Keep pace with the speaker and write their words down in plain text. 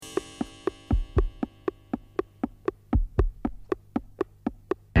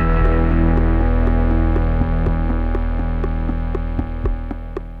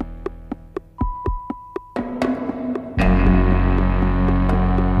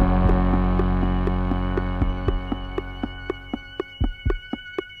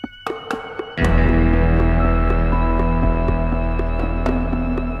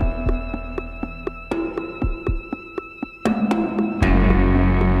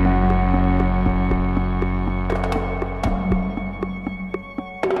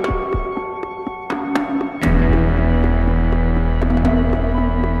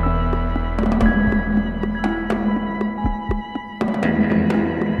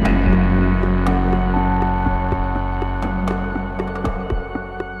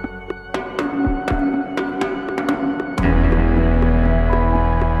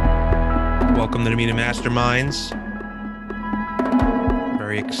Media Masterminds.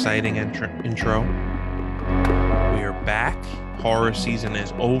 Very exciting intro. We are back. Horror season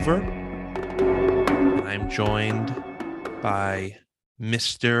is over. And I'm joined by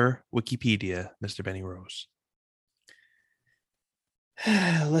Mr. Wikipedia, Mr. Benny Rose.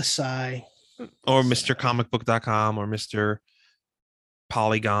 Let's sigh. Or Mr. Comicbook.com or Mr.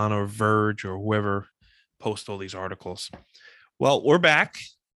 Polygon or Verge or whoever posts all these articles. Well, we're back.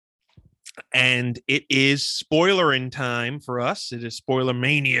 And it is spoilering time for us. It is spoiler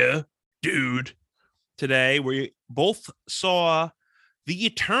mania, dude. Today, we both saw The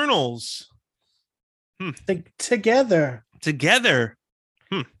Eternals. Together.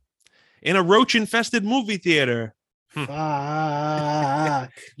 In a roach-infested movie theater.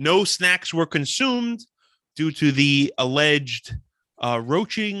 Fuck. No snacks were consumed due to the alleged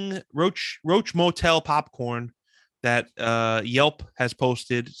roach motel popcorn that Yelp has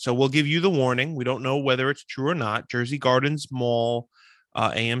posted. So we'll give you the warning. We don't know whether it's true or not. Jersey Gardens Mall,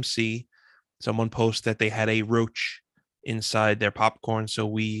 AMC, someone posted that they had a roach inside their popcorn. So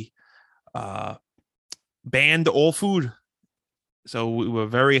we banned all food. So we were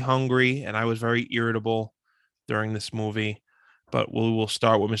very hungry and I was very irritable during this movie. But we will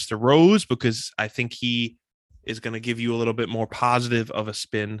start with Mr. Rose because I think he is going to give you a little bit more positive of a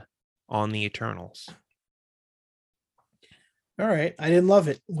spin on the Eternals. All right. I didn't love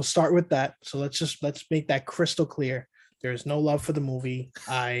it. We'll start with that. So let's make that crystal clear. There's no love for the movie.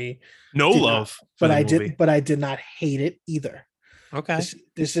 I did not hate it either. Okay.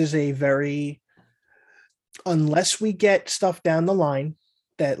 This is a very, unless we get stuff down the line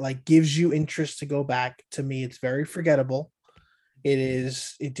that like gives you interest to go back, to me, it's very forgettable.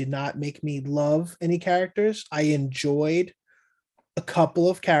 It did not make me love any characters. I enjoyed a couple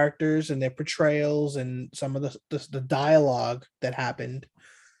of characters and their portrayals and some of the dialogue that happened.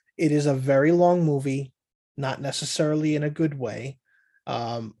 It is a very long movie, not necessarily in a good way.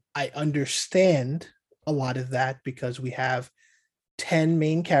 I understand a lot of that because we have 10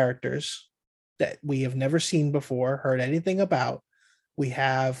 main characters that we have never seen before, heard anything about. We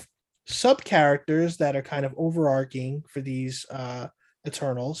have sub characters that are kind of overarching for these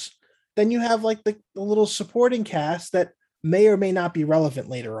Eternals. Then you have like the little supporting cast that may or may not be relevant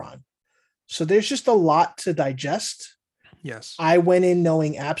later on. So there's just a lot to digest. Yes. I went in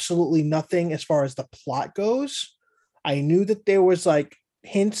knowing absolutely nothing as far as the plot goes. I knew that there was like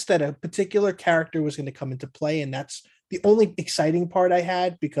hints that a particular character was going to come into play. And that's the only exciting part I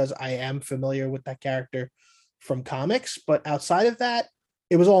had because I am familiar with that character from comics. But outside of that,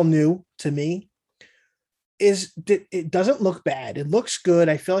 it was all new to me. It doesn't look bad. It looks good.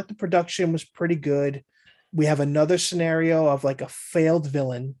 I feel like the production was pretty good. We have another scenario of like a failed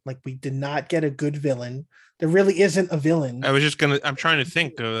villain. Like we did not get a good villain. There really isn't a villain. I'm trying to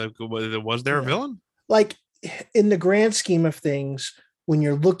think. Was there a villain? Like in the grand scheme of things, when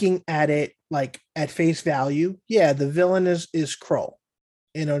you're looking at it like at face value, yeah, the villain is Krull.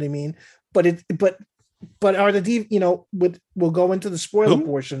 You know what I mean? But are we'll go into the spoiler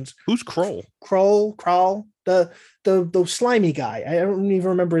portions. Who's Krull? Krull, the slimy guy. I don't even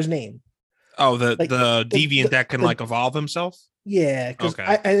remember his name. Oh, the deviant that can evolve himself? Yeah, because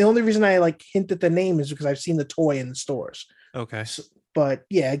the only reason I like hint at the name is because I've seen the toy in the stores. Okay. But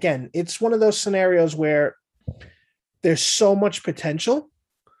yeah, again, it's one of those scenarios where there's so much potential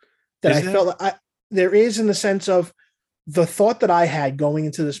that I felt like there is, in the sense of the thought that I had going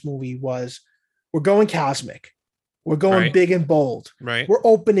into this movie was we're going cosmic. We're going big and bold. Right. We're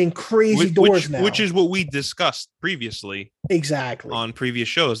opening crazy doors now. Which is what we discussed previously. Exactly. On previous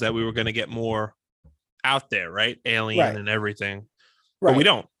shows, that we were going to get more out there, right? Alien and everything. Right. But we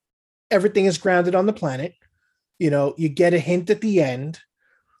don't. Everything is grounded on the planet. You get a hint at the end.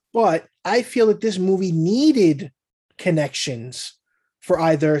 But I feel that this movie needed connections for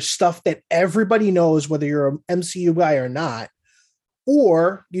either stuff that everybody knows, whether you're an MCU guy or not,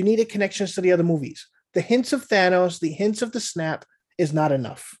 or you needed connections to the other movies. The hints of Thanos, the hints of the snap is not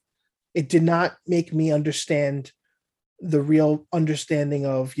enough. It did not make me understand the real understanding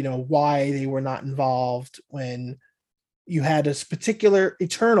of, why they were not involved when you had this particular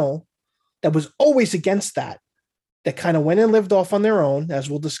Eternal that was always against that kind of went and lived off on their own, as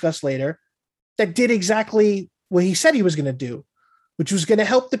we'll discuss later, that did exactly what he said he was going to do, which was going to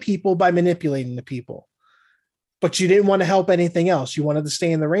help the people by manipulating the people. But you didn't want to help anything else. You wanted to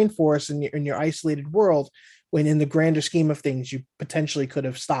stay in the rainforest in your isolated world, when in the grander scheme of things, you potentially could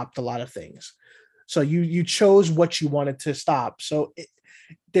have stopped a lot of things. So you chose what you wanted to stop. So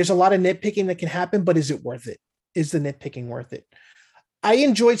there's a lot of nitpicking that can happen, but is it worth it? Is the nitpicking worth it? I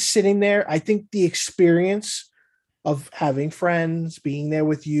enjoyed sitting there. I think the experience of having friends, being there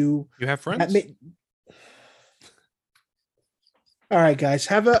with you. You have That friends? All right, guys,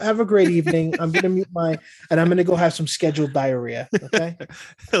 have a great evening. I'm gonna mute and I'm gonna go have some scheduled diarrhea. Okay,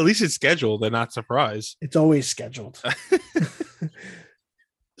 At least it's scheduled and not surprise. it's always scheduled.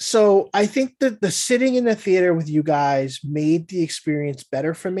 So I think that the sitting in the theater with you guys made the experience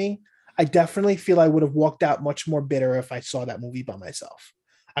better for me. I definitely feel I would have walked out much more bitter if I saw that movie by myself.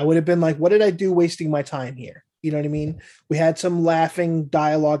 I would have been like, what did I do wasting my time here? You know what I mean? We had some laughing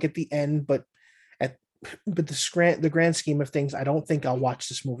dialogue at the end, at the grand scheme of things, I don't think I'll watch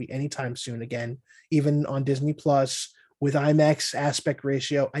this movie anytime soon again, even on Disney Plus with IMAX aspect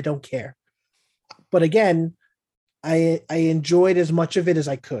ratio. I don't care. But again, I enjoyed as much of it as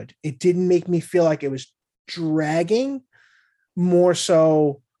I could. It didn't make me feel like it was dragging, more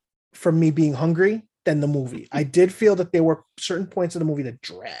so from me being hungry than the movie. I did feel that there were certain points of the movie that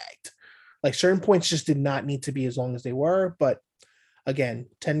dragged. Like certain points just did not need to be as long as they were. But again,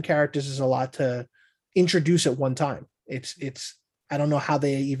 10 characters is a lot to introduce at one time. It's I don't know how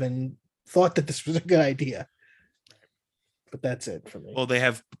they even thought that this was a good idea. But that's it for me. Well, they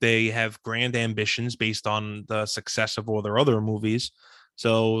have grand ambitions based on the success of all their other movies.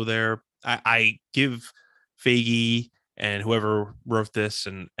 So I give Feige and whoever wrote this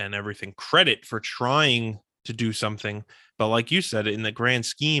and everything credit for trying to do something. But like you said, in the grand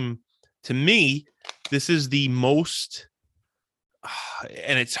scheme, to me, this is the most,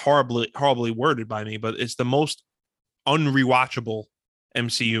 and it's horribly worded by me, but it's the most unrewatchable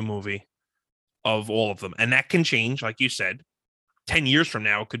MCU movie of all of them. And that can change, like you said. 10 years from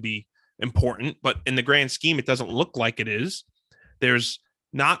now, it could be important, but in the grand scheme, it doesn't look like it is. There's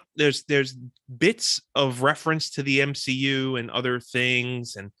bits of reference to the MCU and other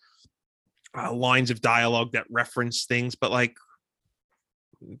things and lines of dialogue that reference things, but like,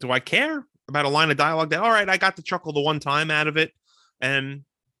 do I care about a line of dialogue that, all right, I got to chuckle the one time out of it, and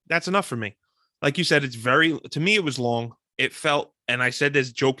that's enough for me. Like you said, to me, it was long. It felt, and I said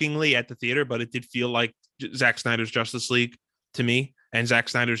this jokingly at the theater, but it did feel like Zack Snyder's Justice League to me, and Zack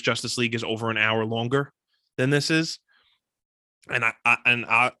Snyder's Justice League is over an hour longer than this is. And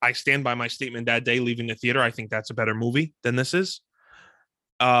I stand by my statement that day leaving the theater. I think that's a better movie than this is.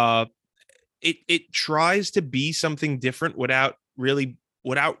 It tries to be something different without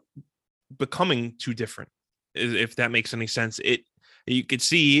becoming too different, if that makes any sense. You could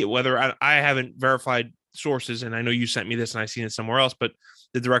see whether I haven't verified sources, and I know you sent me this and I've seen it somewhere else, but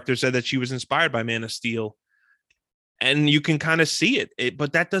the director said that she was inspired by Man of Steel. And you can kind of see it,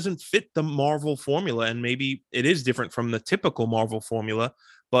 but that doesn't fit the Marvel formula. And maybe it is different from the typical Marvel formula,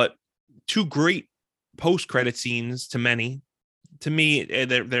 but two great post-credit scenes to me,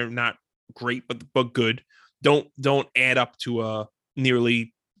 they're not great, but good. Don't add up to a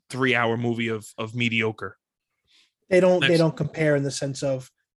nearly 3-hour movie of mediocre. They don't compare in the sense of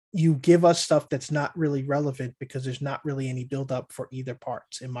you give us stuff that's not really relevant because there's not really any build up for either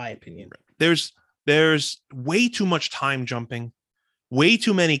parts, in my opinion. There's way too much time jumping, way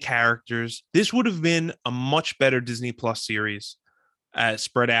too many characters. This would have been a much better Disney Plus series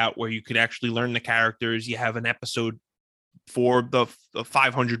spread out where you could actually learn the characters. You have an episode for the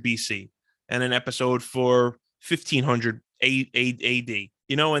 500 BC and an episode for 1500 AD,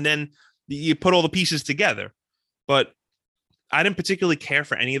 and then you put all the pieces together. But I didn't particularly care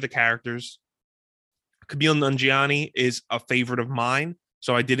for any of the characters. Kumail Nanjiani is a favorite of mine,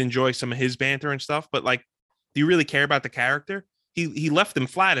 so I did enjoy some of his banter and stuff. But like, do you really care about the character? He left them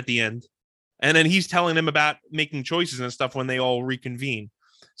flat at the end, and then he's telling them about making choices and stuff when they all reconvene.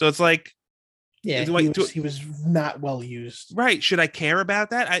 So it's like, yeah, he was not well used. Right? Should I care about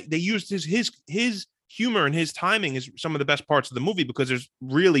that? They used his humor and his timing is some of the best parts of the movie because there's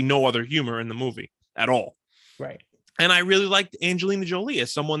really no other humor in the movie at all. Right. And I really liked Angelina Jolie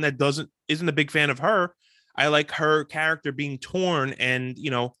as someone that isn't a big fan of her. I like her character being torn, and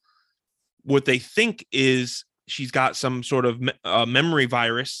what they think is she's got some sort of memory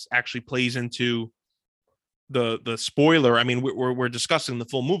virus actually plays into the spoiler. I mean, we're discussing the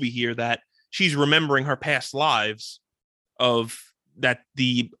full movie here, that she's remembering her past lives, of that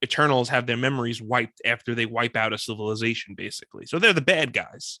the Eternals have their memories wiped after they wipe out a civilization, basically. So they're the bad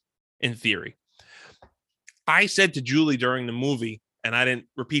guys in theory. I said to Julie during the movie, and I didn't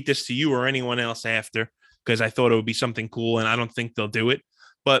repeat this to you or anyone else after, because I thought it would be something cool, and I don't think they'll do it.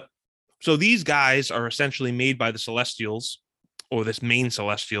 But so these guys are essentially made by the Celestials, or this main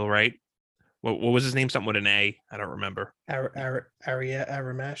Celestial, right? What was his name? Something with an A. I don't remember.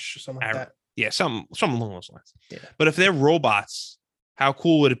 Aramesh, something like that. Yeah, something along those lines. Yeah. But if they're robots, how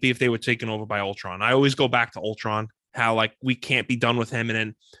cool would it be if they were taken over by Ultron? I always go back to Ultron, how like we can't be done with him, and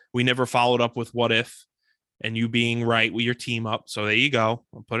then we never followed up with What If. and you being right with your team up. So there you go.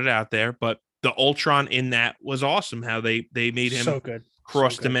 I'll put it out there. But the Ultron in that was awesome. How they made him So good.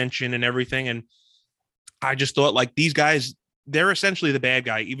 cross So good. dimension and everything. And I just thought like these guys, they're essentially the bad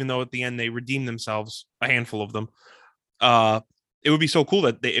guy, even though at the end they redeem themselves, a handful of them. It would be so cool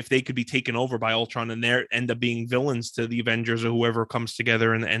that if they could be taken over by Ultron and they end up being villains to the Avengers or whoever comes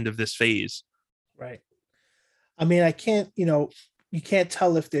together in the end of this phase. Right. I mean, I can't, you can't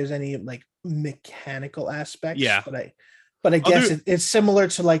tell if there's any like mechanical aspects. Yeah. But I guess it's similar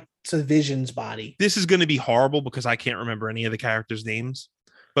to like to Vision's body. This is going to be horrible because I can't remember any of the characters' names.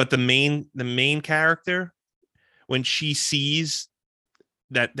 But the main character, when she sees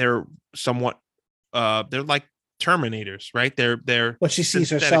that they're somewhat they're like Terminators, right? They're when she sees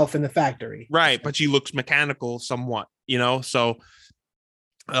herself in the factory, right? But she looks mechanical somewhat, so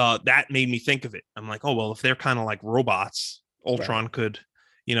that made me think of it. I'm like, oh well, if they're kind of like robots, Ultron could,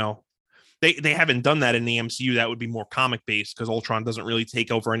 they haven't done that in the MCU. That would be more comic based because Ultron doesn't really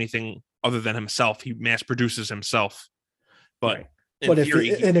take over anything other than himself. He mass produces himself, but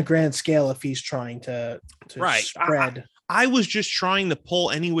in a grand scale, if he's trying to spread, I was just trying to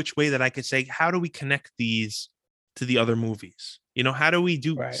pull any which way that I could say, how do we connect these to the other movies? How do we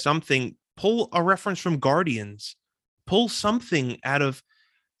do something? Pull a reference from Guardians, pull something out of,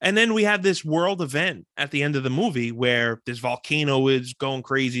 and then we have this world event at the end of the movie where this volcano is going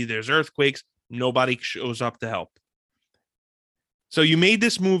crazy. There's earthquakes. Nobody shows up to help. So you made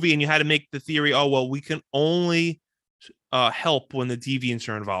this movie and you had to make the theory, oh, well, we can only help when the deviants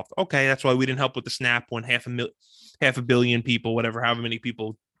are involved. Okay, that's why we didn't help with the snap when half a billion people, whatever, however many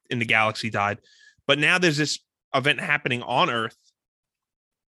people in the galaxy died. But now there's this event happening on Earth.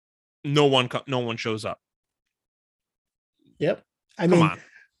 No one shows up. Yep. I mean,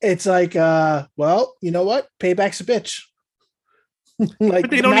 it's like, well, you know what? Payback's a bitch. Like,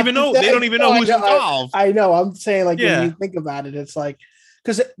 but they don't even know. They don't even know who's involved. I know. I'm saying, like, when you think about it, it's like,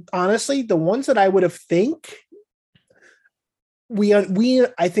 because honestly, the ones that I would have think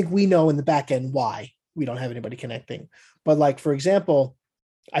I think we know in the back end why we don't have anybody connecting. But like, for example,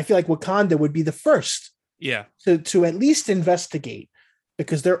 I feel like Wakanda would be the first, to at least investigate,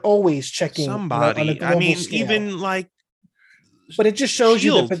 because they're always checking somebody. On a global scale. Even like, but it just shows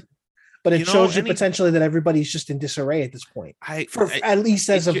you that. But it shows you potentially that everybody's just in disarray at this point. At least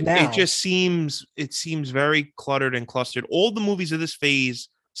as of now, it seems very cluttered and clustered. All the movies of this phase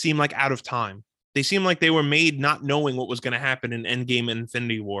seem like out of time. They seem like they were made not knowing what was going to happen in Endgame and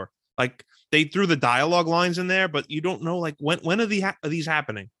Infinity War. Like they threw the dialogue lines in there, but you don't know like when are these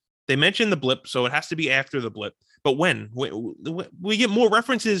happening? They mentioned the blip, so it has to be after the blip. But when we get more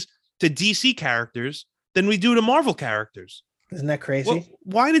references to DC characters than we do to Marvel characters. Isn't that crazy? Well,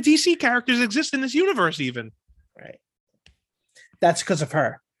 why do DC characters exist in this universe even? Right. That's because of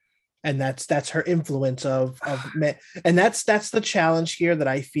her. And that's her influence of and that's the challenge here that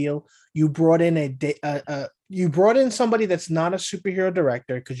I feel. You brought in somebody that's not a superhero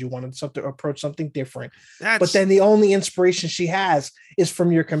director because you wanted to approach something different. But then the only inspiration she has is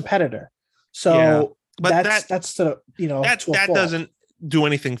from your competitor. So that doesn't do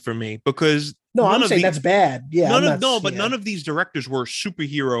anything for me because I'm saying that's bad. Yeah. None of these directors were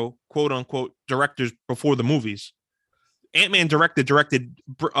superhero quote unquote directors before the movies. Ant-Man directed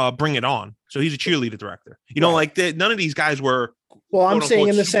Bring It On, so he's a cheerleader director. None of these guys were. Well, I'm saying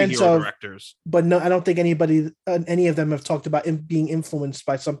in the sense of directors, but no, I don't think any of them have talked about being influenced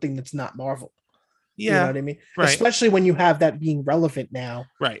by something that's not Marvel. Yeah, you know what I mean. Right. Especially when you have that being relevant now,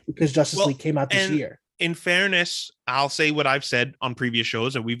 right? Because Justice League came out this year. In fairness, I'll say what I've said on previous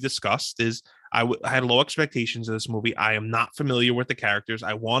shows that we've discussed is I had low expectations of this movie. I am not familiar with the characters.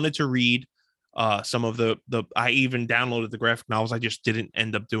 I wanted to read some of the I even downloaded the graphic novels. I just didn't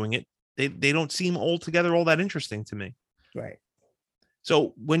end up doing it. They don't seem altogether all that interesting to me. Right.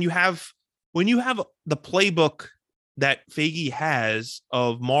 So when you have the playbook that Feige has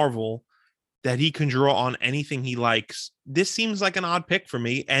of Marvel that he can draw on anything he likes, this seems like an odd pick for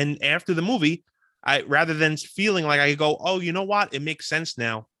me. And after the movie, I rather than feeling like I go, oh, you know what? It makes sense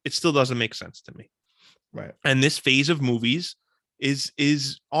now. It still doesn't make sense to me. Right. And this phase of movies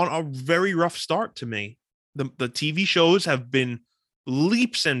is on a very rough start to me. The TV shows have been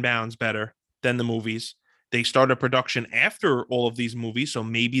leaps and bounds better than the movies. They started production after all of these movies, so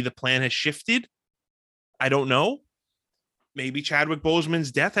maybe the plan has shifted. I don't know. Maybe Chadwick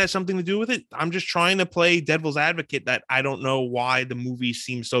Boseman's death has something to do with it. I'm just trying to play devil's advocate that I don't know why the movies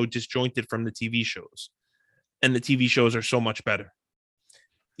seem so disjointed from the TV shows. And the TV shows are so much better.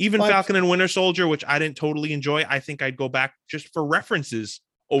 Even Falcon and Winter Soldier, which I didn't totally enjoy, I think I'd go back just for references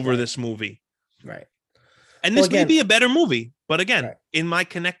over this movie. Right. And this may be a better movie. But again, in my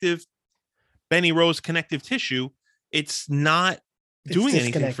connective Benny Rose connective tissue, it's not doing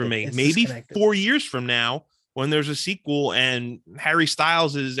anything for me. It's maybe disconnected. 4 years from now, when there's a sequel and Harry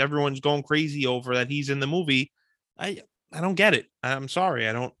Styles is everyone's going crazy over that he's in the movie, I don't get it. I'm sorry,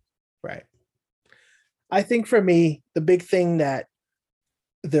 I don't. Right. I think for me, the big thing that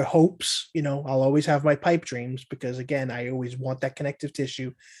the hopes, I'll always have my pipe dreams because again, I always want that connective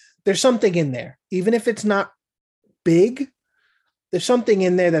tissue. There's something in there, even if it's not big. There's something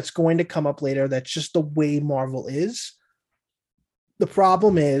in there that's going to come up later. That's just the way Marvel is. The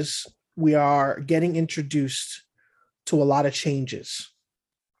problem is we are getting introduced to a lot of changes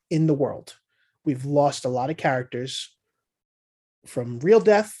in the world. We've lost a lot of characters from real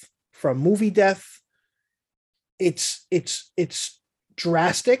death, from movie death. It's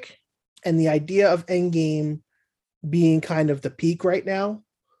drastic. And the idea of Endgame being kind of the peak right now,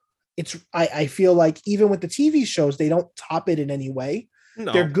 I feel like even with the TV shows, they don't top it in any way.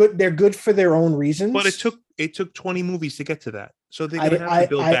 No. They're good for their own reasons. But it took 20 movies to get to that. So they're going to have to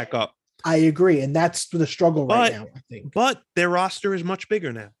build back up. I agree. And that's the struggle right now, I think. But their roster is much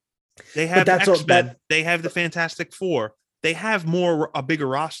bigger now. They have X-Men. They have the Fantastic Four. They have a bigger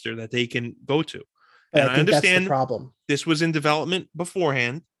roster that they can go to. And I understand that's the problem. This was in development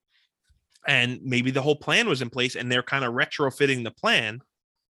beforehand. And maybe the whole plan was in place and they're kind of retrofitting the plan.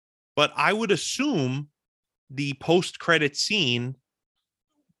 But I would assume the post-credit scene,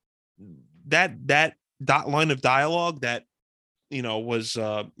 that line of dialogue that was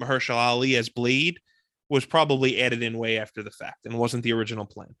Mahershala Ali as Blade was probably added in way after the fact and wasn't the original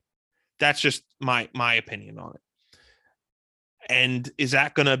plan. That's just my opinion on it. And is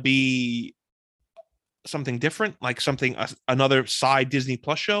that going to be something different, like another side Disney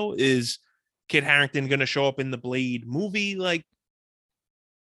Plus show? Is Kit Harington going to show up in the Blade movie?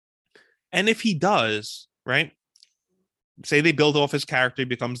 And if he does, right? Say they build off his character, he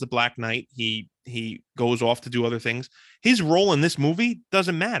becomes the Black Knight. He goes off to do other things. His role in this movie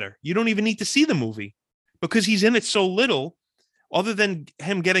doesn't matter. You don't even need to see the movie because he's in it so little, other than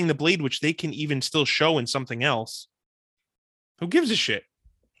him getting the blade, which they can even still show in something else. Who gives a shit?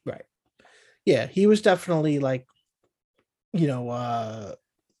 Right. Yeah, he was definitely an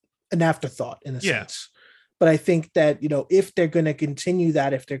afterthought in a sense. But I think that, if they're going to continue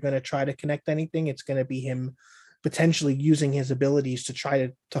that, if they're going to try to connect anything, it's going to be him potentially using his abilities to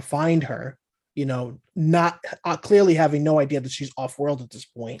try to find her, not clearly having no idea that she's off world at this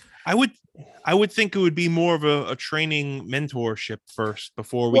point. I would think it would be more of a training mentorship first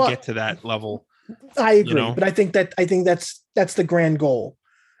before we get to that level. I agree, but I think that's the grand goal.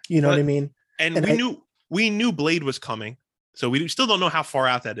 What I mean? And we knew Blade was coming, so we still don't know how far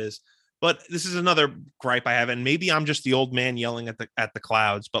out that is. But this is another gripe I have, and maybe I'm just the old man yelling at the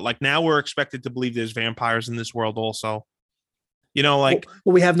clouds. But now we're expected to believe there's vampires in this world also. Well,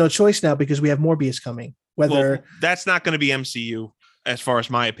 we have no choice now because we have Morbius coming. That's not going to be MCU as far as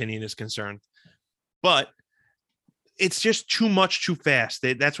my opinion is concerned. But it's just too much too fast.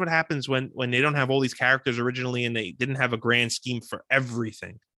 That's what happens when they don't have all these characters originally and they didn't have a grand scheme for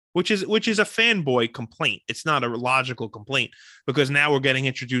everything. Which is a fanboy complaint. It's not a logical complaint because now we're getting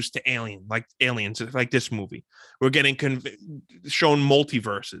introduced to aliens like this movie. We're getting shown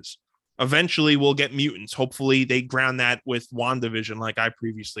multiverses. Eventually, we'll get mutants. Hopefully, they ground that with WandaVision, like I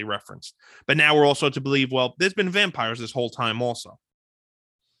previously referenced. But now we're also to believe, well, there's been vampires this whole time also.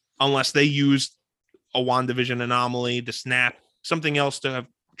 Unless they used a WandaVision anomaly, the snap, something else to have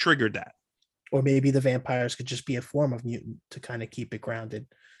triggered that. Or maybe the vampires could just be a form of mutant to kind of keep it grounded.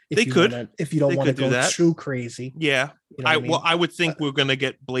 If you don't want to go too crazy. Yeah. I would think we're going to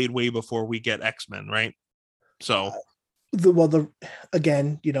get Blade way before we get X-Men, right? So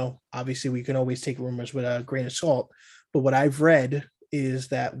again, obviously we can always take rumors with a grain of salt, but what I've read is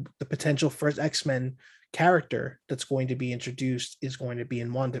that the potential first X-Men character that's going to be introduced is going to be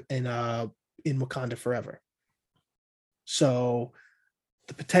in Wakanda Forever. So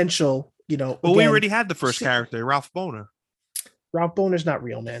the potential, well, again, we already had the first character, Ralph Boner. Ralph Boner's not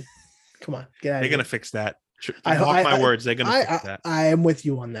real, man. Come on, get out. They're gonna fix that. My words, they're gonna fix that. I am with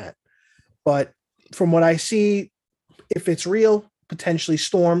you on that. But from what I see, if it's real, potentially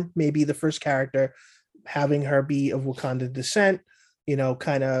Storm may be the first character, having her be of Wakanda descent.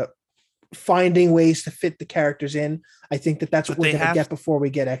 Kind of finding ways to fit the characters in. I think that's what we're gonna get before we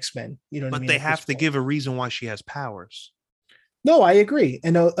get X-Men. But they have to give a reason why she has powers. No, I agree.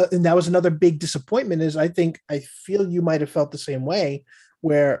 And that was another big disappointment is I feel you might have felt the same way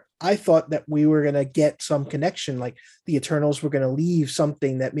where I thought that we were going to get some connection, like the Eternals were going to leave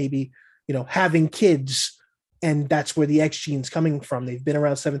something that maybe, having kids, and that's where the X gene's coming from. They've been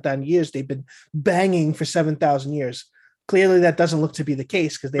around 7,000 years. They've been banging for 7,000 years. clearly that doesn't look to be the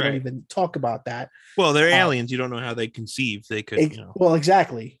case because they don't Right. even talk about that. Well, they're Uh, aliens. You don't know how they conceive. They could, Well,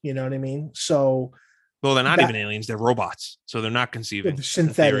 exactly. You know what I mean? So well, they're not that even aliens. They're robots. So they're not conceiving. in theory.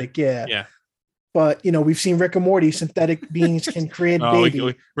 synthetic, yeah. Yeah. But we've seen Rick and Morty. Synthetic beings can create Oh,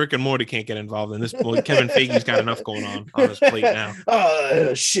 baby. Rick and Morty can't get involved in this. Well, Kevin Feige's got enough going on his plate now.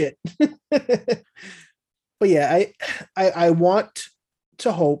 Oh shit. But yeah, I want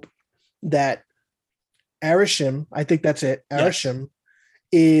to hope that Arishem, I think that's it. Arishem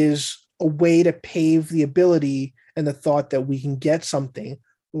is a way to pave the ability and the thought that we can get something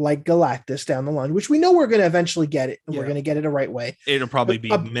like Galactus down the line, which we know we're going to eventually get it, and we're going to get it the right way. It'll probably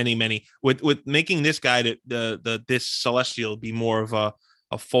be many with making this guy this Celestial be more of a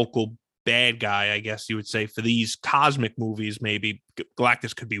focal bad guy, I guess you would say, for these cosmic movies. Maybe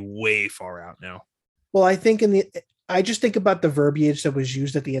Galactus could be way far out now. Well, I think I just think about the verbiage that was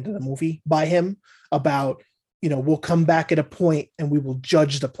used at the end of the movie by him about, we'll come back at a point and we will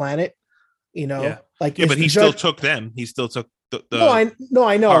judge the planet, but he still took them. He still took the No,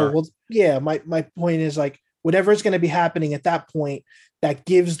 I know. Her. Well, yeah, my point is like whatever is going to be happening at that point, that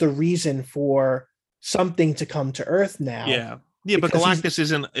gives the reason for something to come to Earth now. Yeah. Yeah, but Galactus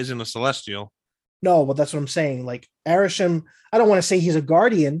isn't a Celestial. No, well, that's what I'm saying. Like Arishem, I don't want to say he's a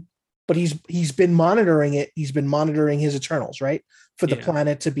guardian, but he's been monitoring it. He's been monitoring his Eternals, right? For the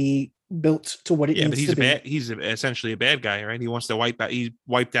planet to be built to what it needs to be. He's essentially a bad guy, right? He wants to wipe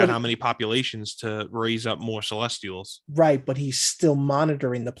out how many populations to raise up more Celestials. Right, but he's still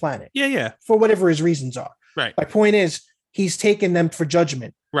monitoring the planet. Yeah. For whatever his reasons are. Right. My point is he's taken them for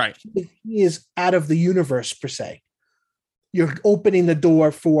judgment. Right. He is out of the universe per se. You're opening the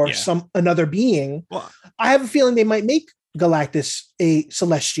door for another being. Well, I have a feeling they might make Galactus a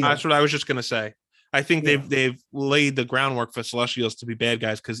Celestial. That's what I was just going to say. I think they've laid the groundwork for Celestials to be bad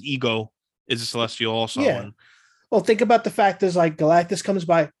guys because Ego is a Celestial also. Yeah. Well, think about the fact is like Galactus comes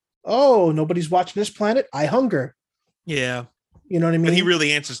by. Oh, nobody's watching this planet. I hunger. Yeah. You know what I mean? But he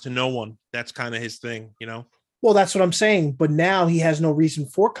really answers to no one. That's kind of his thing, Well, that's what I'm saying. But now he has no reason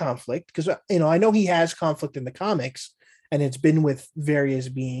for conflict because, I know he has conflict in the comics and it's been with various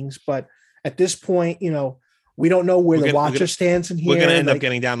beings. But at this point, we don't know where the Watcher stands in here. We're going to end up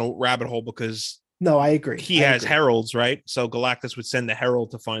getting down a rabbit hole because no, I agree. He has heralds, right? So Galactus would send the herald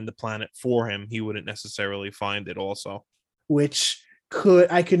to find the planet for him. He wouldn't necessarily find it also. Which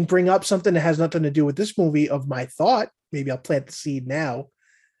I can bring up something that has nothing to do with this movie of my thought. Maybe I'll plant the seed now.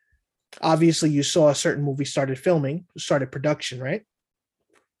 Obviously, you saw a certain movie started production, right?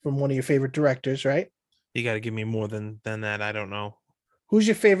 From one of your favorite directors, right? You got to give me more than that. I don't know. Who's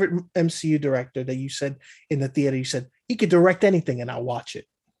your favorite MCU director that you said in the theater? You said he could direct anything and I'll watch it.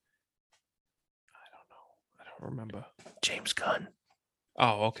 Remember James Gunn.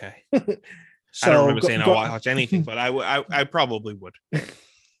 Oh, okay. So, I don't remember saying I'll watch anything, but I probably would.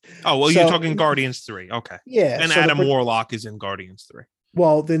 Oh, well, you're talking Guardians 3. Okay. Yeah. And Adam Warlock is in Guardians 3.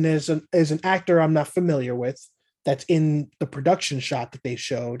 Well, then there's an actor I'm not familiar with that's in the production shot that they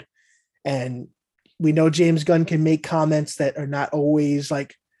showed. And we know James Gunn can make comments that are not always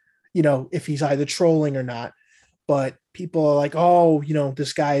like, if he's either trolling or not. But people are like, oh,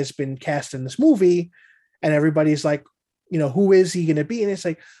 this guy has been cast in this movie. And everybody's like, who is he going to be? And it's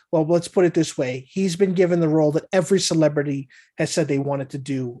like, well, let's put it this way. He's been given the role that every celebrity has said they wanted to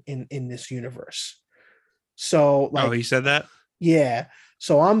do in this universe. So, he said that? Yeah.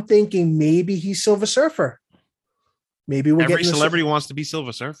 So I'm thinking maybe he's Silver Surfer. Maybe every celebrity wants to be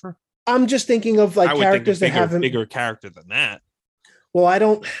Silver Surfer. I'm just thinking of characters that have a bigger character than that. Well, I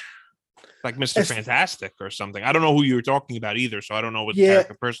don't like Mr. Fantastic or something. I don't know who you were talking about either, so I don't know what the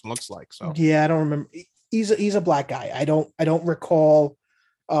character person looks like. So yeah, I don't remember. He's a black guy. I don't recall.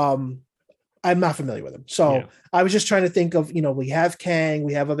 I'm not familiar with him. So I was just trying to think of, we have Kang,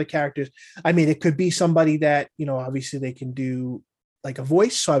 we have other characters. I mean, it could be somebody that, obviously they can do like a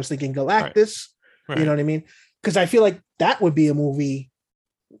voice. So I was thinking Galactus, right. You know what I mean? Because I feel like that would be a movie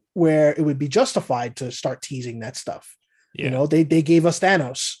where it would be justified to start teasing that stuff. Yeah. They gave us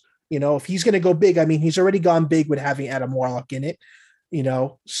Thanos. If he's going to go big, I mean, he's already gone big with having Adam Warlock in it,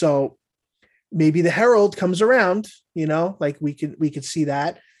 so maybe the Herald comes around, like we could see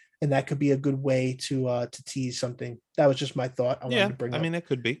that. And that could be a good way to tease something. That was just my thought. I wanted to bring up. I mean, it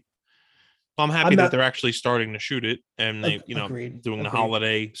could be. Well, I'm happy that they're actually starting to shoot it and they, doing the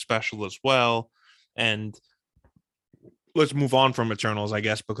holiday special as well. And let's move on from Eternals, I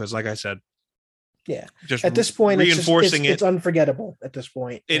guess, because like I said, just at this point, reinforcing it's unforgettable at this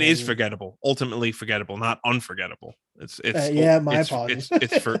point. It is forgettable, ultimately forgettable, not unforgettable. My apologies.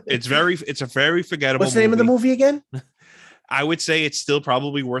 It's a very forgettable. What's the name of the movie again? I would say it's still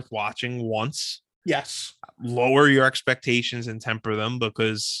probably worth watching once. Yes. Lower your expectations and temper them,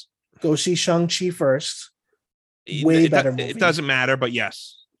 because Go see Shang-Chi first. Way better movie. It doesn't matter, but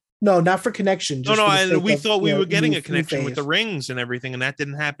yes. No, not for connection. No, Just for the and sake we of, thought we were getting new, a connection with the phase. rings and everything, and that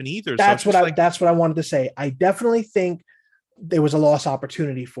didn't happen either. That's so it's what that's what I wanted to say. I definitely think there was a lost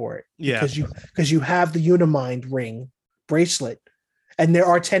opportunity for it. Yeah. Because you have the Unimind ring bracelet, and there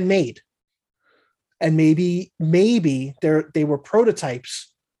are 10 made. And maybe they were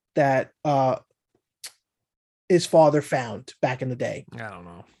prototypes that his father found back in the day. I don't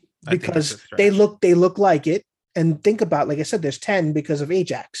know. Because they look like it. And think about, like I said, there's 10 because of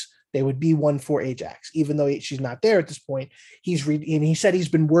Ajax. There would be one for Ajax, even though she's not there at this point. And he said he's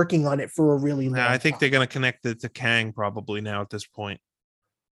been working on it for a really long time. I think they're going to connect it to Kang probably now at this point.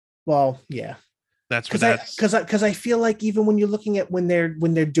 Well, yeah, that's because I feel like even when you're looking at when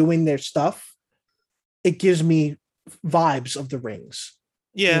they're doing their stuff, it gives me vibes of the rings.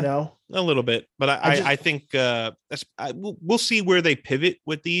 Yeah, a little bit, but I think we'll see where they pivot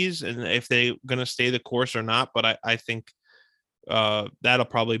with these and if they're going to stay the course or not. But I think that'll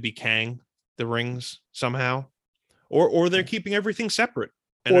probably be Kang, the rings somehow, or they're keeping everything separate,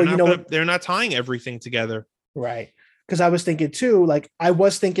 and they're not tying everything together. Right. Because I was thinking too, like I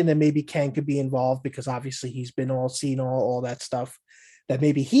was thinking that maybe Kang could be involved because obviously he's been seen all that stuff, that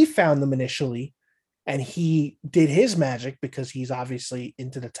maybe he found them initially and he did his magic because he's obviously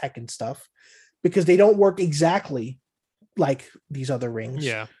into the tech and stuff, because they don't work exactly like these other rings.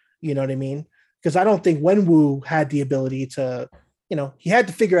 Yeah. You know what I mean? Because I don't think Wenwu had the ability to, he had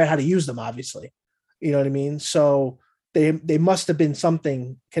to figure out how to use them, obviously. You know what I mean? So they must have been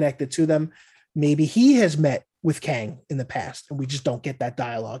something connected to them. Maybe he has met with Kang in the past and we just don't get that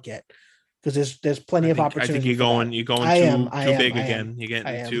dialogue yet. Because there's plenty of opportunity. I think you're going too big again. You're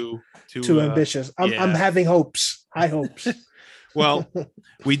getting too ambitious. I'm having hopes. High hopes. Well,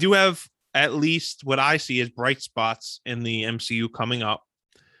 we do have at least what I see as bright spots in the MCU coming up.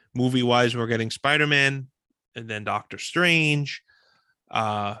 Movie wise, we're getting Spider-Man and then Doctor Strange.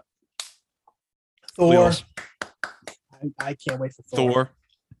 Thor. I can't wait for Thor.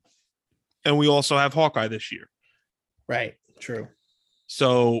 And we also have Hawkeye this year. Right. True.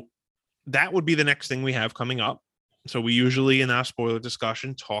 So that would be the next thing we have coming up. So we usually in our spoiler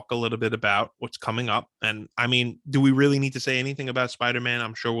discussion talk a little bit about what's coming up. And I mean, do we really need to say anything about Spider-Man?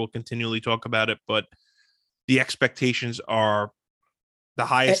 I'm sure we'll continually talk about it, but the expectations are the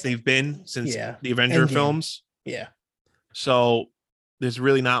highest they've been since the Avenger films. Yeah. So there's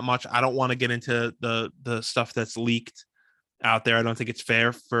really not much. I don't want to get into the stuff that's leaked out there. I don't think it's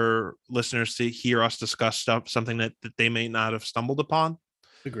fair for listeners to hear us discuss something that they may not have stumbled upon.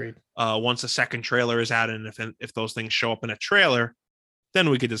 Agreed. Once a second trailer is out, and if those things show up in a trailer, then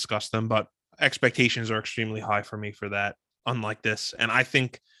we could discuss them. But expectations are extremely high for me for that, unlike this. And I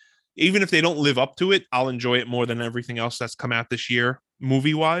think even if they don't live up to it, I'll enjoy it more than everything else that's come out this year,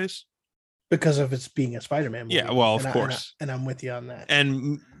 movie-wise. Because of its being a Spider-Man movie. Yeah, well, of course. And I'm with you on that.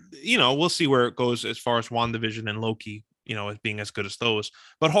 And, we'll see where it goes as far as WandaVision and Loki, as being as good as those.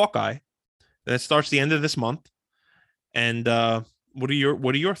 But Hawkeye, that starts the end of this month. And what are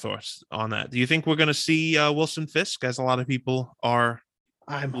your thoughts on that? Do you think we're going to see Wilson Fisk, as a lot of people are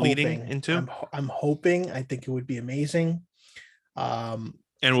leading into? I'm hoping. I think it would be amazing.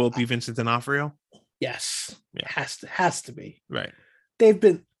 And will it be Vincent D'Onofrio? Yes. Yeah. Has to be. Right.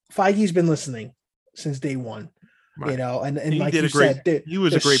 Feige's been listening since day one. Right. And like you said, he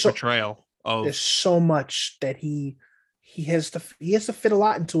was a great portrayal of. There's so much that he has to fit a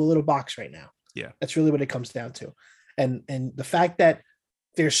lot into a little box right now. Yeah. That's really what it comes down to. And the fact that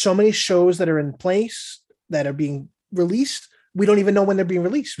there's so many shows that are in place that are being released, we don't even know when they're being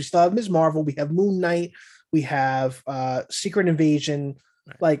released. We still have Ms. Marvel, we have Moon Knight, we have Secret Invasion,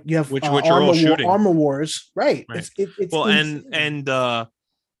 right. Like you have which are all shooting. Armor Wars, right? It's well, and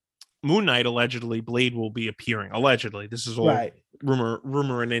Moon Knight, allegedly Blade will be appearing. Allegedly, this is all right.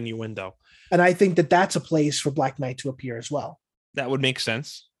 rumor and innuendo. And I think that that's a place for Black Knight to appear as well. That would make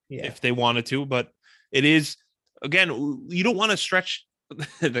sense if they wanted to, but it is. Again, you don't want to stretch.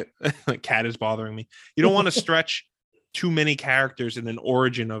 The cat is bothering me. You don't want to stretch too many characters in an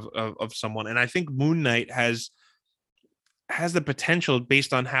origin of someone. And I think Moon Knight has the potential,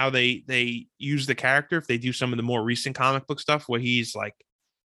 based on how they use the character, if they do some of the more recent comic book stuff where he's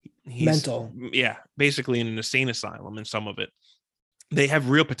mental. Yeah, basically in an insane asylum in some of it. They have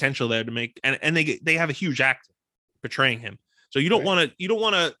real potential there to make, and they have a huge actor portraying him. So you don't want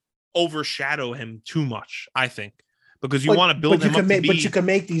to overshadow him too much, I think, because you want to build him up to be. But you can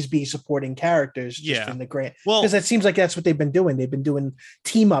make these be supporting characters just in the grand. Well, because it seems like that's what they've been doing. They've been doing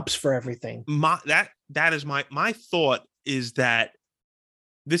team ups for everything. That is my thought is that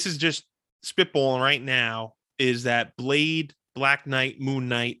this is just spitballing right now is that Blade, Black Knight, Moon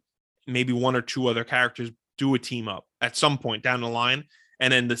Knight, maybe one or two other characters do a team up at some point down the line,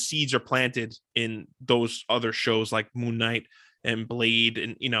 and then the seeds are planted in those other shows like Moon Knight and Blade,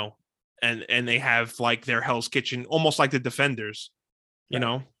 and and they have like their Hell's Kitchen, almost like the Defenders,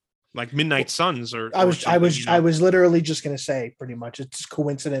 Right. like Midnight Suns or I was I something, was I was literally just gonna say pretty much it's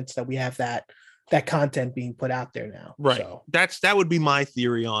coincidence that we have that content being put out there now. Right. So That would be my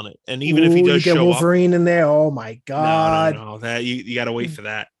theory on it. And even if he does you get show Wolverine in there, oh my god. no, that you got to wait for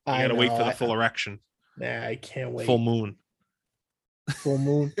that. You I got to wait know, for the full erection, I can't wait. full moon. Full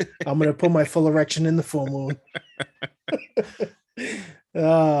moon. I'm gonna put my full erection in the full moon.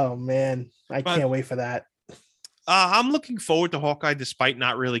 Oh man, I can't wait for that. I'm looking forward to Hawkeye, despite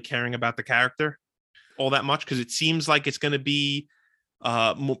not really caring about the character all that much, because it seems like it's going to be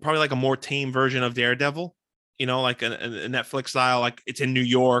probably like a more tame version of Daredevil. Like a Netflix style. Like it's in New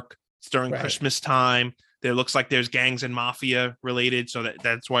York. It's during Christmas time. There looks like there's gangs and mafia related, so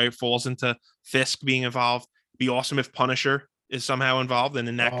that's why it falls into Fisk being involved. Be awesome if Punisher is somehow involved, and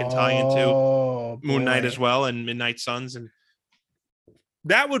then that can tie into Moon Knight as well and Midnight Suns, and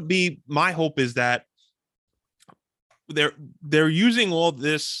that would be my hope. Is that they're using all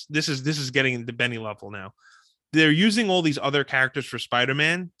this. This is getting into Benny level now. They're using all these other characters for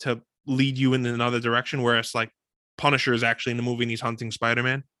Spider-Man to lead you in another direction, whereas like Punisher is actually in the movie and he's hunting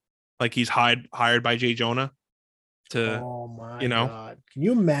Spider-Man. Like he's hired by Jay Jonah to, oh my god! Can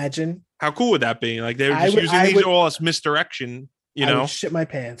you imagine how cool would that be? Like they're just using these all as misdirection. I would shit my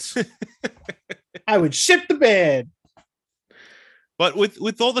pants. I would shit the bed. But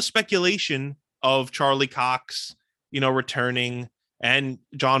with all the speculation of Charlie Cox, returning, and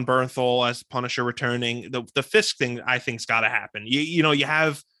John Bernthal as Punisher returning, the Fisk thing I think's got to happen. You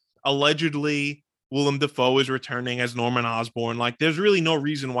have allegedly Willem Dafoe is returning as Norman Osborn. Like, there's really no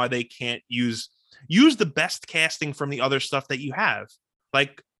reason why they can't use the best casting from the other stuff that you have.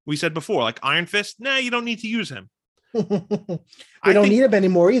 Like we said before, like Iron Fist, you don't need to use him. We don't need him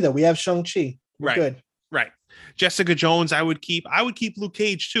anymore either. We have Shang-Chi. We're good. Right. Jessica Jones, I would keep Luke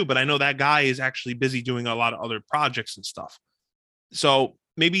Cage too, but I know that guy is actually busy doing a lot of other projects and stuff. So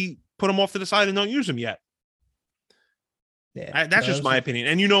maybe put him off to the side and don't use him yet. Yeah, that's just my opinion.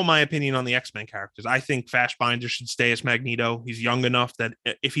 And my opinion on the X-Men characters. I think Fassbinder should stay as Magneto. He's young enough that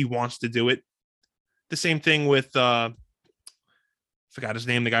if he wants to do it. The same thing with forgot his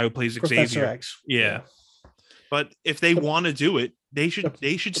name, the guy who plays Professor Xavier. X. Yeah. But if they want to do it, they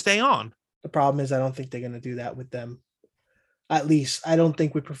should stay on. The problem is I don't think they're going to do that with them. At least I don't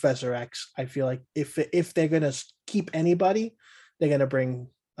think with Professor X. I feel like if they're going to keep anybody, they're going to bring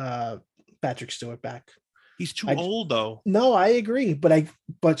Patrick Stewart back. He's too old though. No, I agree,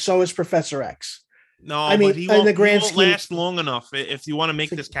 but so is Professor X. No, I mean, he won't last long enough if you want to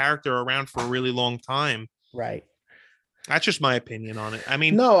make this character around for a really long time. Right. That's just my opinion on it. I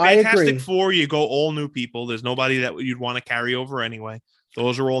mean, Fantastic Four, you go all new people. There's nobody that you'd want to carry over anyway.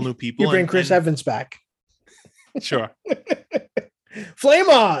 Those are all new people. You bring Chris Evans back. Sure. Flame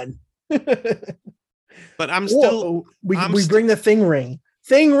on. But I'm still... We bring the Thing Ring.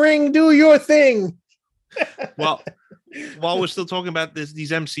 Thing Ring, do your thing. Well, while we're still talking about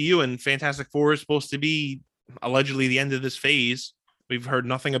these MCU and Fantastic Four is supposed to be allegedly the end of this phase, we've heard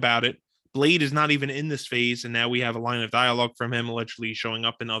nothing about it. Blade is not even in this phase, and now we have a line of dialogue from him allegedly showing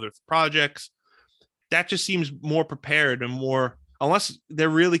up in other projects. That just seems more prepared and more, unless they're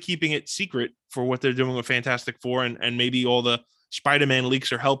really keeping it secret for what they're doing with Fantastic Four, and maybe all the Spider-Man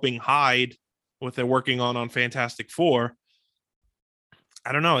leaks are helping hide what they're working on Fantastic Four.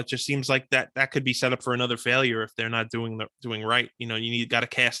 I don't know. It just seems like that could be set up for another failure if they're not doing right. You got to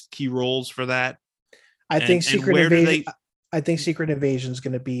cast key roles for that. I think Secret Invasion is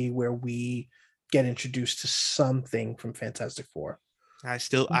going to be where we get introduced to something from Fantastic Four.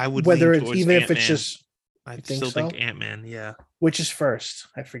 I would, whether it's even Ant-Man. If it's just, I still think Ant-Man. Yeah. Which is first?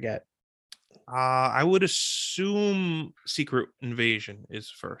 I forget. I would assume Secret Invasion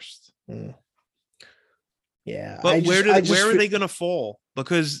is first. Yeah, but where are they going to fall?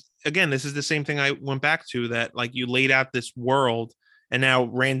 Because again, this is the same thing I went back to, that like you laid out this world and now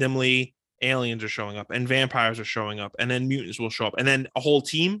randomly aliens are showing up and vampires are showing up and then mutants will show up and then a whole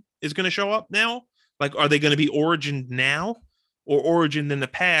team is going to show up now. Like, are they going to be origined now or origined in the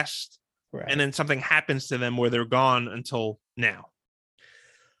past? Right. And then something happens to them where they're gone until now.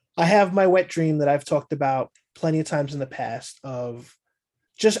 I have my wet dream that I've talked about plenty of times in the past of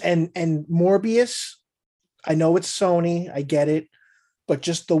just, and Morbius. I know it's Sony, I get it, but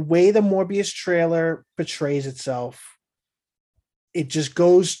just the way the Morbius trailer portrays itself, it just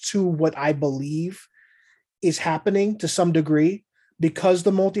goes to what I believe is happening to some degree, because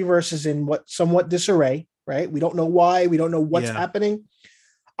the multiverse is in what somewhat disarray, right? We don't know why, we don't know what's Yeah. happening.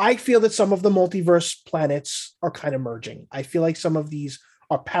 I feel that some of the multiverse planets are kind of merging. I feel like some of these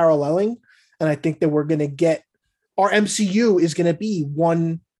are paralleling, and I think that we're going to get our MCU is going to be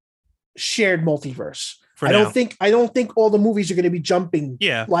one shared multiverse. For I now. don't think all the movies are going to be jumping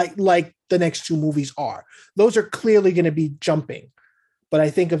Yeah. like the next two movies are. Those are clearly going to be jumping. But I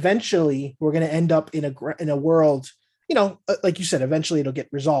think eventually we're going to end up in a world, like you said, eventually it'll get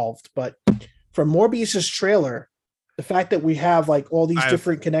resolved. But from Morbius's trailer, the fact that we have like all these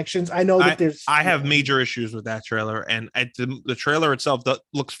different connections, I know that there's. I have major issues with that trailer, and the trailer itself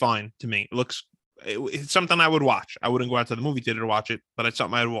looks fine to me. It's something I would watch. I wouldn't go out to the movie theater to watch it, but it's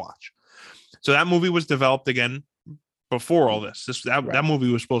something I'd watch. So that movie was developed again before all this. That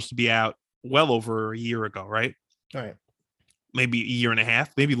movie was supposed to be out well over a year ago, right? All right. Maybe a year and a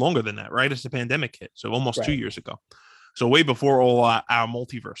half, maybe longer than that, right? As the pandemic hit. So almost 2 years ago. So way before all our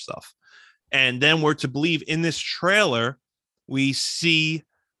multiverse stuff. And then we're to believe in this trailer, we see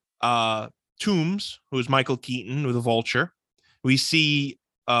Toomes, who is Michael Keaton with the Vulture. We see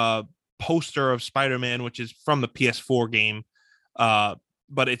a poster of Spider-Man, which is from the PS4 game.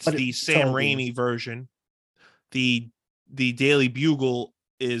 But it's the Sam Raimi version. The Daily Bugle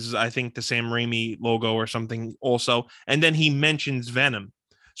is, I think, the Sam Raimi logo or something also. And then he mentions Venom.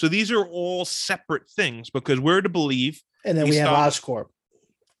 So these are all separate things because we're to believe. And then we have Oscorp.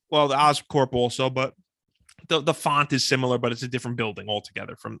 Well, the Oscorp also, but the font is similar, but it's a different building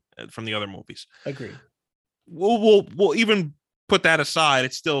altogether from the other movies. Agreed. We'll even put that aside.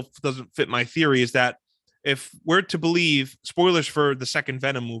 It still doesn't fit my theory is that if we're to believe, spoilers for the second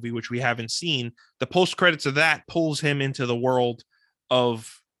Venom movie, which we haven't seen, the post credits of that pulls him into the world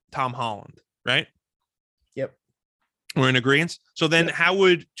of Tom Holland, right? Yep. We're in agreement. So then how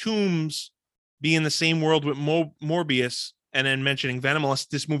would Toomes be in the same world with Morbius and then mentioning Venom unless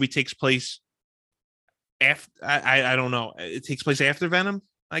this movie takes place after, I don't know. It takes place after Venom,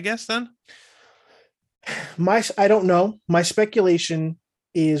 I guess then? I don't know. My speculation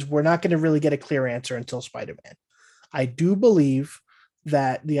is we're not going to really get a clear answer until Spider-Man. I do believe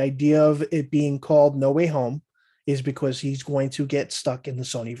that the idea of it being called No Way Home is because he's going to get stuck in the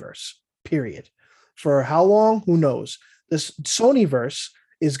Sonyverse, period. For how long? Who knows? This Sonyverse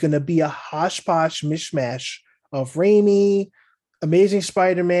is going to be a hosh-posh mishmash of Raimi, Amazing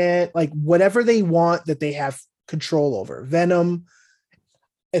Spider-Man, like whatever they want that they have control over. Venom.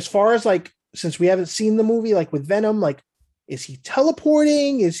 As far as like, since we haven't seen the movie, like with Venom, like, is he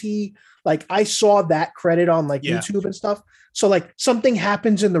teleporting? Is he like, I saw that credit on like YouTube and stuff. So like something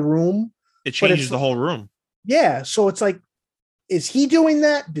happens in the room. It changes the whole room. Yeah. So it's like, is he doing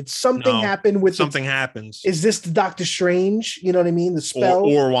that? Did something happen with something happens? Is this the Doctor Strange? You know what I mean? The spell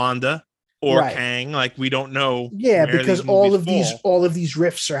or Wanda or Kang? Like we don't know. Yeah, because all of these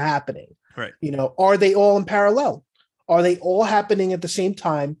rifts are happening. Right. You know, are they all in parallel? Are they all happening at the same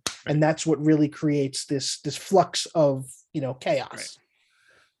time? Right. And that's what really creates this flux of, chaos. Right.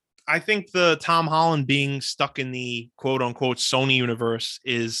 I think the Tom Holland being stuck in the quote unquote Sony universe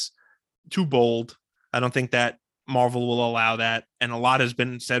is too bold. I don't think that Marvel will allow that. And a lot has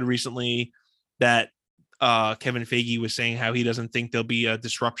been said recently that Kevin Feige was saying how he doesn't think there'll be a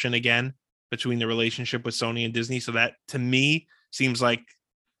disruption again between the relationship with Sony and Disney. So that to me seems like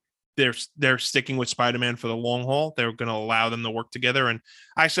they're sticking with Spider-Man for the long haul. They're going to allow them to work together. And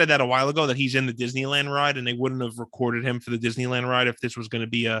I said that a while ago that he's in the Disneyland ride and they wouldn't have recorded him for the Disneyland ride if this was going to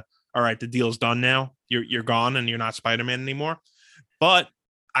be all right, the deal's done now. You're gone and you're not Spider-Man anymore. But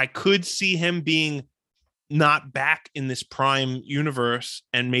I could see him being not back in this prime universe,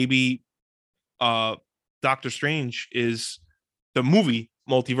 and maybe Doctor Strange is the movie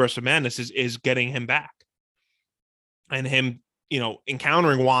Multiverse of Madness is getting him back, and him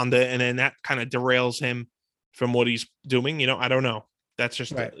encountering Wanda, and then that kind of derails him from what he's doing. I don't know. That's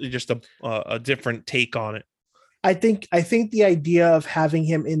just a different take on it. I think the idea of having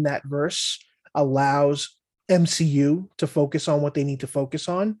him in that verse allows MCU to focus on what they need to focus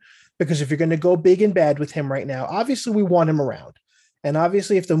on. Because if you're going to go big and bad with him right now, obviously we want him around. And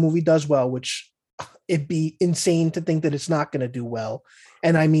obviously if the movie does well, which it'd be insane to think that it's not going to do well.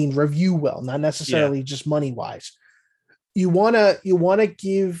 And I mean, review well, not necessarily just money wise. You want to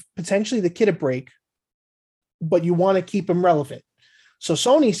give potentially the kid a break, but you want to keep him relevant. So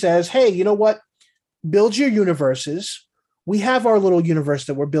Sony says, hey, you know what? Build your universes. We have our little universe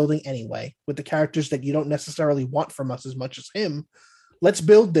that we're building anyway with the characters that you don't necessarily want from us as much as him. Let's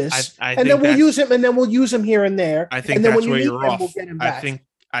build this, and then we'll use him, and then we'll use him here and there. I think that's where you're off.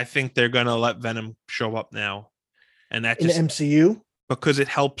 I think they're gonna let Venom show up now, and that in the MCU because it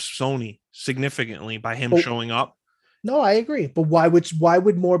helps Sony significantly by him showing up. No, I agree. But why would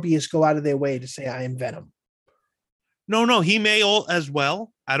Morbius go out of their way to say I am Venom? No, he may all as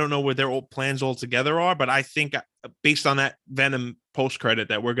well. I don't know where their old plans altogether are, but I think based on that Venom post credit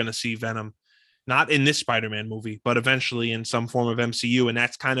that we're going to see Venom not in this Spider-Man movie, but eventually in some form of MCU, and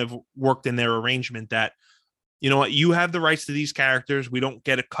that's kind of worked in their arrangement that you know what, you have the rights to these characters. We don't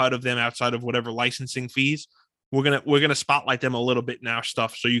get a cut of them outside of whatever licensing fees. We're gonna spotlight them a little bit in our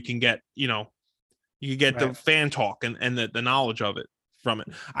stuff so you can get you get the Right. fan talk and the knowledge of it from it.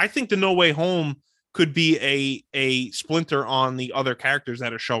 I think the No Way Home could be a splinter on the other characters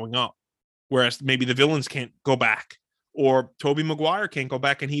that are showing up, whereas maybe the villains can't go back, or Tobey Maguire can't go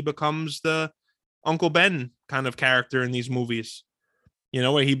back and he becomes the Uncle Ben kind of character in these movies. You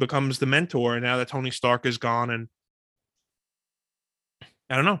know, where he becomes the mentor, and now that Tony Stark is gone, and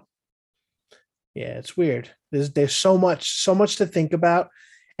I don't know. Yeah, it's weird. There's so much to think about,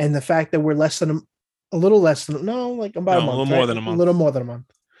 and the fact that we're less than a little less than no, like about a No, a little month, more right? than a A month. little more than a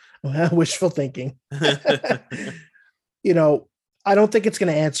month. Wishful thinking. You know, I don't think it's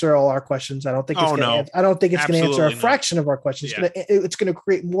going to answer all our questions. I don't think it's Oh, going no. to. I don't think it's going to answer a Absolutely not. fraction of our questions. Yeah. It's going to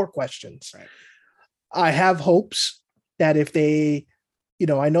create more questions. Right. I have hopes that if they,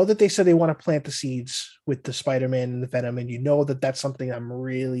 I know that they said they want to plant the seeds with the Spider-Man and the Venom, and that's something I'm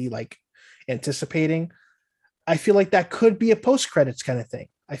really like anticipating. I feel like that could be a post-credits kind of thing.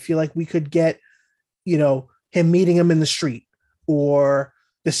 I feel like we could get, him meeting him in the street, or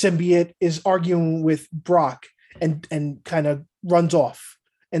the symbiote is arguing with Brock and kind of runs off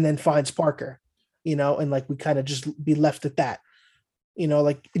and then finds Parker, and like we kind of just be left at that,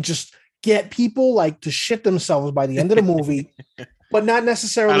 like just get people like to shit themselves by the end of the movie, but not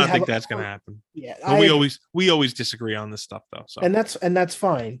necessarily. I don't think that's going to happen. Yeah, but we always disagree on this stuff though. So and that's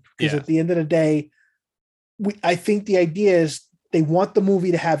fine, because Yeah. at the end of the day, I think the idea is they want the movie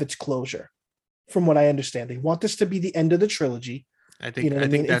to have its closure. From what I understand, they want this to be the end of the trilogy. I think You know what I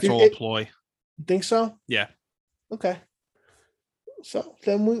mean? that's If all a ploy. Think so? Yeah. Okay. So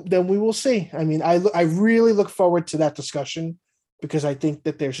then we will see. I mean, I really look forward to that discussion, because I think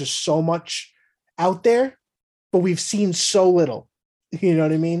that there's just so much out there, but we've seen so little. You know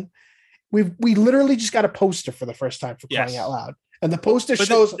what I mean? We literally just got a poster for the first time, for crying Yes. out loud, and the poster But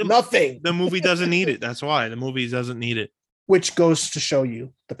shows nothing, The movie doesn't need it. That's why the movie doesn't need it. which goes to show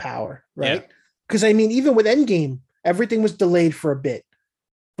you the power, right? Yeah. Because I mean, even with Endgame, everything was delayed for a bit,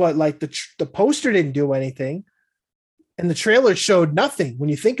 but like the poster didn't do anything, and the trailer showed nothing. When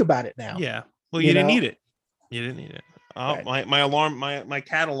you think about it now, Yeah. Well, You you didn't know? need it. You didn't need it. Oh, Right. my alarm, my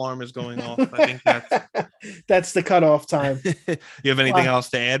cat alarm is going off. I think that's the cutoff time. You have anything else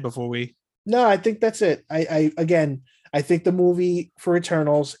to add before we? No, I think that's it. I think the movie for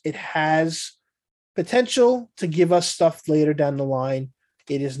Eternals, it has potential to give us stuff later down the line.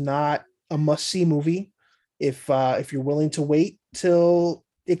 It is not a must-see movie. If you're willing to wait till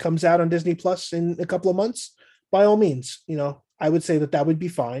it comes out on Disney Plus in a couple of months, by all means, I would say that would be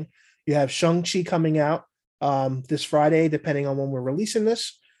fine. You have Shang-Chi coming out this Friday, depending on when we're releasing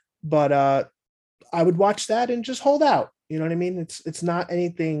this. But I would watch that and just hold out. You know what I mean? It's not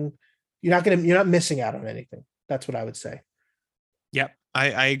anything. You're not missing out on anything. That's what I would say. Yep,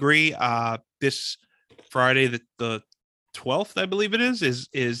 I agree. This Friday, the 12th, I believe it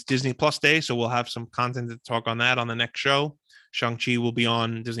is Disney Plus Day, so we'll have some content to talk on that on the next show. Shang-Chi will be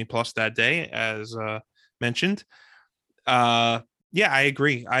on Disney Plus that day, as mentioned. Yeah, I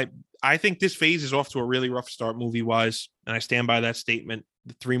agree. I think this phase is off to a really rough start movie-wise, and I stand by that statement.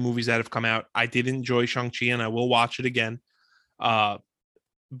 The 3 movies that have come out, I did enjoy Shang-Chi, and I will watch it again. But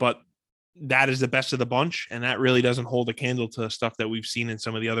that is the best of the bunch, and that really doesn't hold a candle to stuff that we've seen in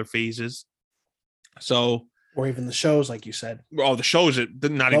some of the other phases. So, or even the shows, like you said. Oh, the shows are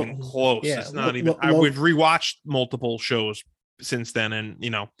not even close. Yeah, it's not even. We've rewatched multiple shows since then,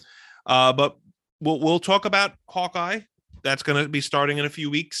 and but we'll talk about Hawkeye. That's going to be starting in a few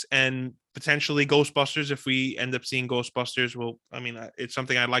weeks, and potentially Ghostbusters. If we end up seeing Ghostbusters, it's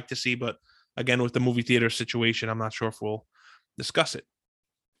something I'd like to see, but again, with the movie theater situation, I'm not sure if we'll discuss it.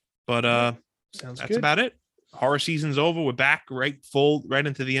 But that's good. about it. Horror season's over. We're back right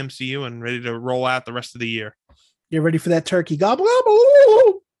into the MCU and ready to roll out the rest of the year. You're ready for that turkey gobble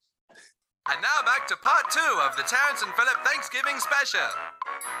gobble. And now back to part 2 of the Terrence and Phillip Thanksgiving special.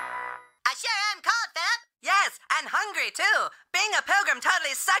 I sure am cold, Phillip. Yes, and hungry too. Being a pilgrim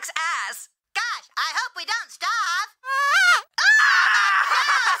totally sucks ass. Gosh, I hope we don't starve.